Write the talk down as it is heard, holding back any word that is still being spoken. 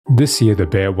This year, the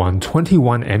Bear won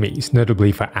 21 Emmys,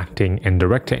 notably for acting and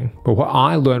directing. But what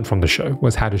I learned from the show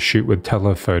was how to shoot with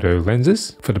telephoto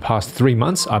lenses. For the past 3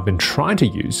 months, I've been trying to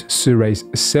use Sirui's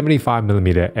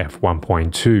 75mm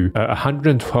f1.2, a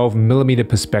 112mm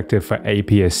perspective for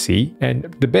APS-C, and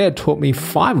the Bear taught me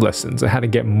 5 lessons on how to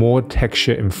get more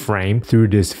texture in frame through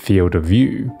this field of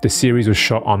view. The series was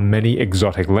shot on many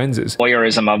exotic lenses.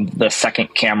 Voyeurism of the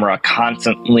second camera,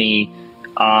 constantly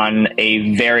on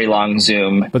a very long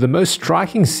zoom. But the most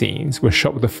striking scenes were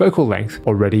shot with the focal length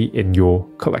already in your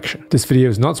collection. This video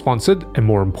is not sponsored and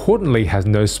more importantly has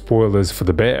no spoilers for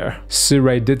the Bear.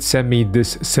 Sirui did send me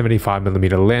this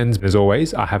 75mm lens, and as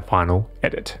always I have final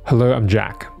edit. Hello, I'm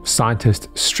Jack, scientist,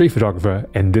 street photographer,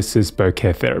 and this is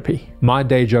Bokeh Therapy. My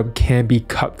day job can be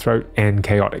cutthroat and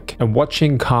chaotic, and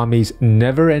watching Kami's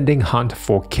never-ending hunt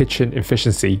for kitchen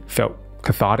efficiency felt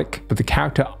cathartic, but the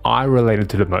character I related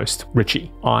to the most,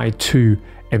 Richie. I too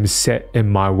am set in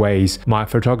my ways. My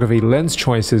photography lens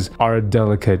choices are a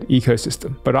delicate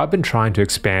ecosystem, but I've been trying to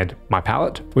expand my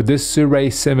palette. With this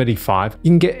Sirui 75,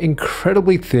 you can get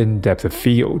incredibly thin depth of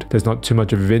field. There's not too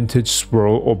much vintage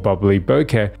swirl or bubbly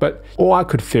bokeh, but all I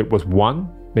could fit was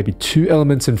 1, maybe 2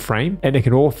 elements in frame, and it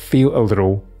can all feel a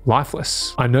little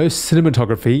lifeless. I know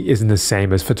cinematography isn't the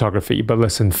same as photography, but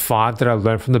lesson 5 that I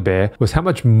learned from the Bear was how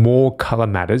much more color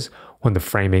matters when the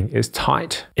framing is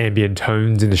tight. Ambient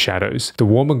tones in the shadows, the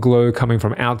warmer glow coming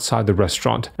from outside the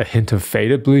restaurant, a hint of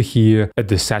faded blue here, a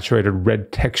desaturated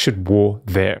red textured wall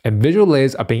there, and visual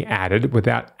layers are being added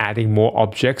without adding more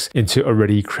objects into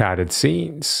already crowded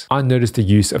scenes. I noticed the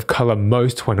use of color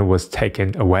most when it was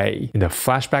taken away. In the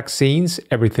flashback scenes,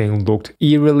 everything looked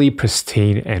eerily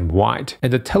pristine and white,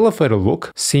 and the telephoto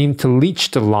look seemed to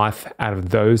leech the life out of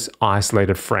those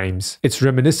isolated frames. It's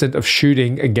reminiscent of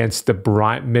shooting against the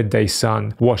bright midday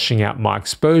sun, washing out my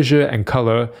exposure and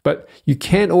color, but you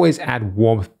can't always add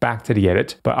warmth back to the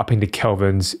edit by upping the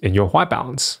kelvins in your white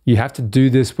balance. You have to do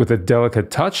this with a delicate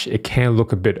touch. It can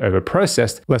look a bit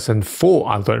over-processed. Lesson 4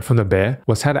 I learned from the Bear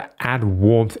was how to add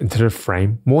warmth into the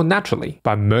frame more naturally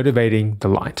by motivating the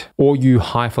light. All you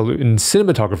highfalutin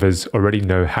cinematographers already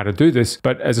know how to do this,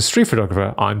 but as a street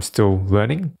photographer, I'm still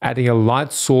learning. Adding a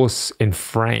light source in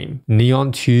frame,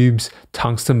 neon tubes,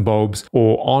 tungsten bulbs,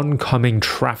 or oncoming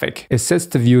traffic, it sets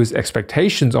the viewer's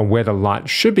expectations on where the light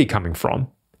should be coming from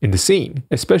in the scene,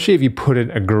 especially if you put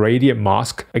in a gradient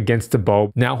mask against the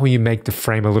bulb. Now when you make the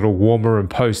frame a little warmer in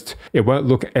post, it won't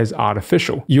look as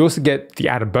artificial. You also get the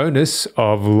added bonus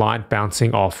of light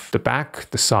bouncing off the back,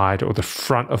 the side, or the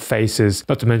front of faces,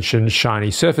 not to mention shiny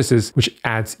surfaces, which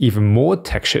adds even more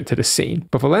texture to the scene.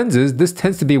 But for lenses, this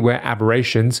tends to be where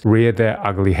aberrations rear their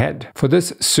ugly head. For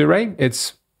this Sirui,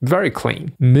 it's very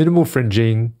clean, minimal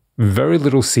fringing, very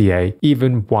little CA,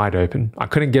 even wide open. I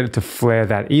couldn't get it to flare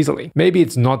that easily. Maybe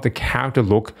it's not the character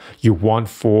look you want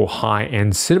for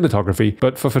high-end cinematography,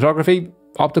 but for photography,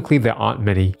 optically there aren't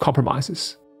many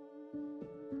compromises.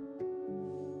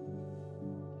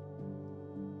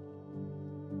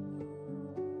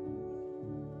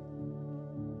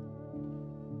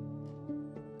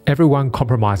 Everyone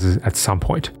compromises at some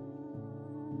point,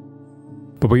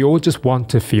 but we all just want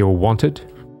to feel wanted.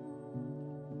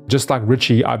 Just like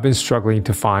Richie, I've been struggling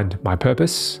to find my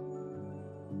purpose.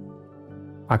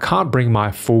 I can't bring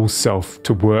my full self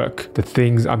to work. The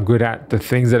things I'm good at, the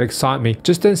things that excite me,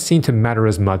 just don't seem to matter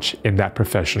as much in that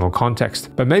professional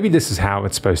context. But maybe this is how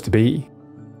it's supposed to be.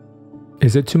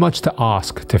 Is it too much to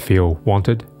ask to feel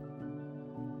wanted?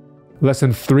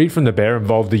 Lesson 3 from the Bear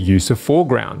involved the use of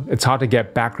foreground. It's hard to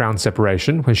get background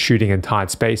separation when shooting in tight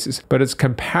spaces, but it's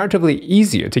comparatively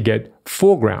easier to get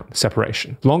foreground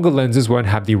separation. Longer lenses won't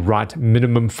have the right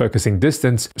minimum focusing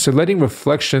distance, so letting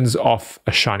reflections off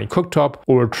a shiny cooktop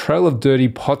or a trail of dirty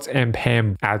pots and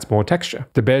pans adds more texture.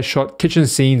 The Bear shot kitchen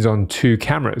scenes on 2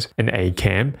 cameras, an A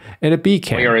cam and a B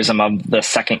cam. Voyeurism of the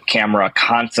second camera,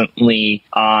 constantly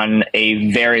on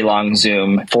a very long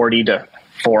zoom, 40 to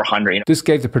 400. This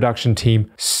gave the production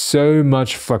team so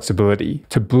much flexibility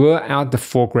to blur out the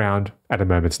foreground at a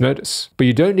moment's notice. But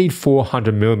you don't need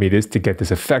 400mm to get this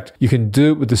effect. You can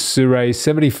do it with the Sirui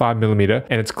 75mm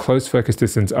and its close focus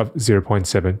distance of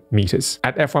 0.7 meters.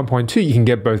 At f1.2, you can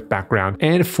get both background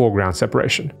and foreground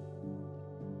separation.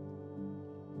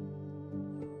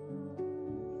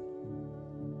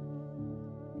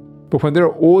 But when there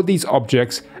are all these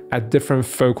objects at different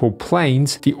focal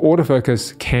planes, the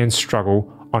autofocus can struggle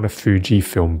on a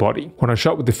Fujifilm body. When I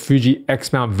shot with the Fuji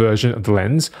X-mount version of the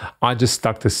lens, I just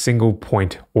stuck to single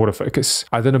point autofocus.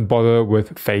 I didn't bother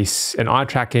with face and eye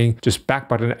tracking, just back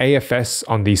button AFS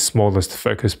on the smallest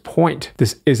focus point.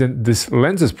 This isn't this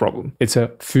lens's problem, it's a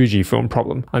Fujifilm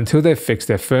problem, until they fix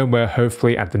their firmware,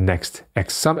 hopefully at the next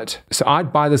X Summit. So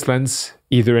I'd buy this lens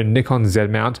either in Nikon Z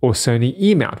mount or Sony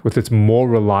E mount with its more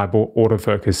reliable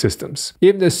autofocus systems.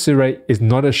 Even though Sirui is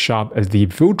not as sharp as the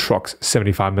Viltrox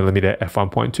 75mm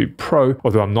f1.2 Pro,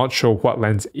 although I'm not sure what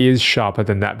lens is sharper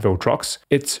than that Viltrox,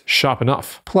 it's sharp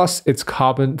enough. Plus, its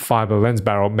carbon fiber lens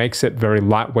barrel makes it very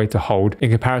lightweight to hold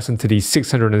in comparison to the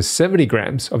 670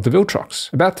 grams of the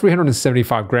Viltrox. About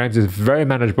 375 grams is very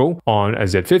manageable on a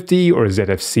Z50 or a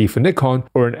ZFC for Nikon,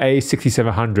 or an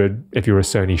A6700 if you're a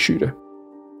Sony shooter.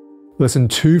 Lesson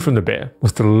 2 from the bear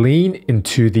was to lean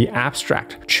into the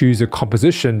abstract. Choose a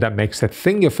composition that makes the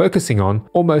thing you're focusing on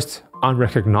almost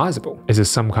unrecognizable. Is it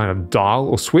some kind of dial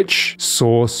or switch,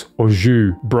 source or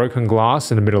jus, broken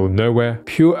glass in the middle of nowhere?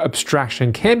 Pure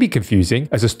abstraction can be confusing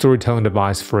as a storytelling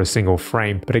device for a single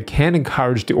frame, but it can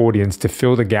encourage the audience to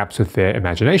fill the gaps with their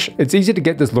imagination. It's easy to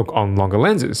get this look on longer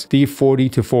lenses, the 40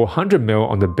 to 400mm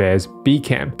on the Bear's B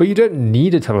cam, but you don't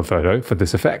need a telephoto for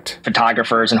this effect.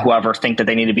 Photographers and whoever think that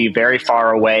they need to be very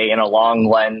far away in a long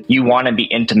lens. You want to be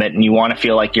intimate and you want to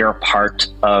feel like you're a part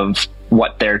of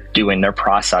what they're doing, their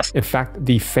process. In fact,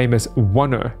 the famous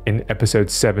oneer in episode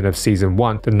 7 of season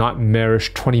 1, the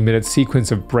nightmarish 20-minute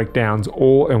sequence of breakdowns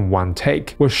all in one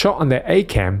take, was shot on their A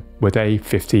cam with a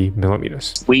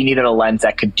 50mm. We needed a lens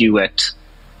that could do it,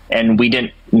 and we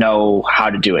didn't know how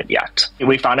to do it yet.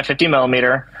 We found a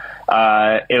 50mm.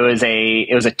 It was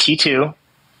a T2.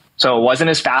 So it wasn't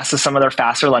as fast as some of their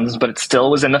faster lenses, but it still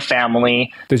was in the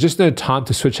family. There's just no time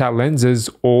to switch out lenses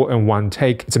all in one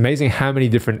take. It's amazing how many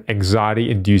different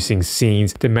anxiety-inducing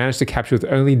scenes they managed to capture with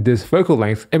only this focal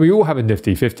length, and we all have a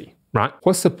nifty 50, right?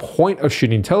 What's the point of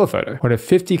shooting telephoto when a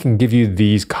 50 can give you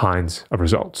these kinds of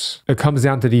results? It comes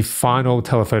down to the final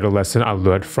telephoto lesson I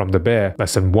learned from the bear.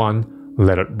 Lesson 1.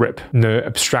 Let it rip. No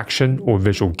abstraction or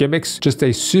visual gimmicks, just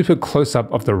a super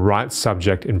close-up of the right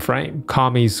subject in frame.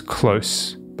 Kami's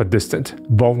close but distant,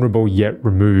 vulnerable yet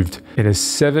removed, in his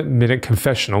 7-minute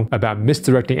confessional about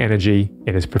misdirecting energy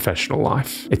in his professional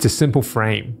life. It's a simple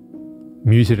frame,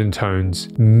 muted in tones,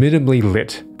 minimally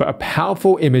lit, but a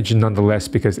powerful image nonetheless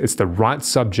because it's the right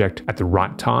subject at the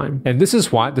right time. And this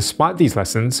is why, despite these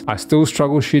lessons, I still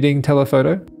struggle shooting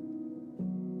telephoto.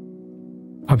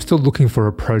 I'm still looking for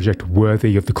a project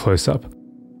worthy of the close-up.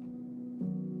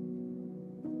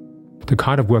 The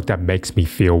kind of work that makes me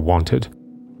feel wanted.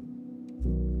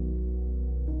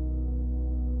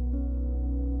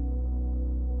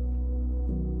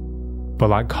 But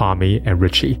like Kami and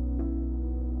Richie,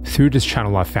 through this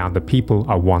channel I found the people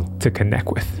I want to connect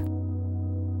with.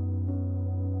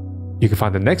 You can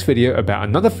find the next video about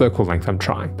another focal length I'm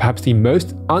trying, perhaps the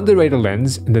most underrated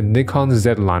lens in the Nikon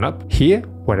Z lineup, here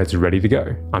when it's ready to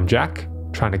go. I'm Jack,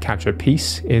 trying to capture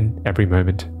peace in every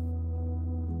moment.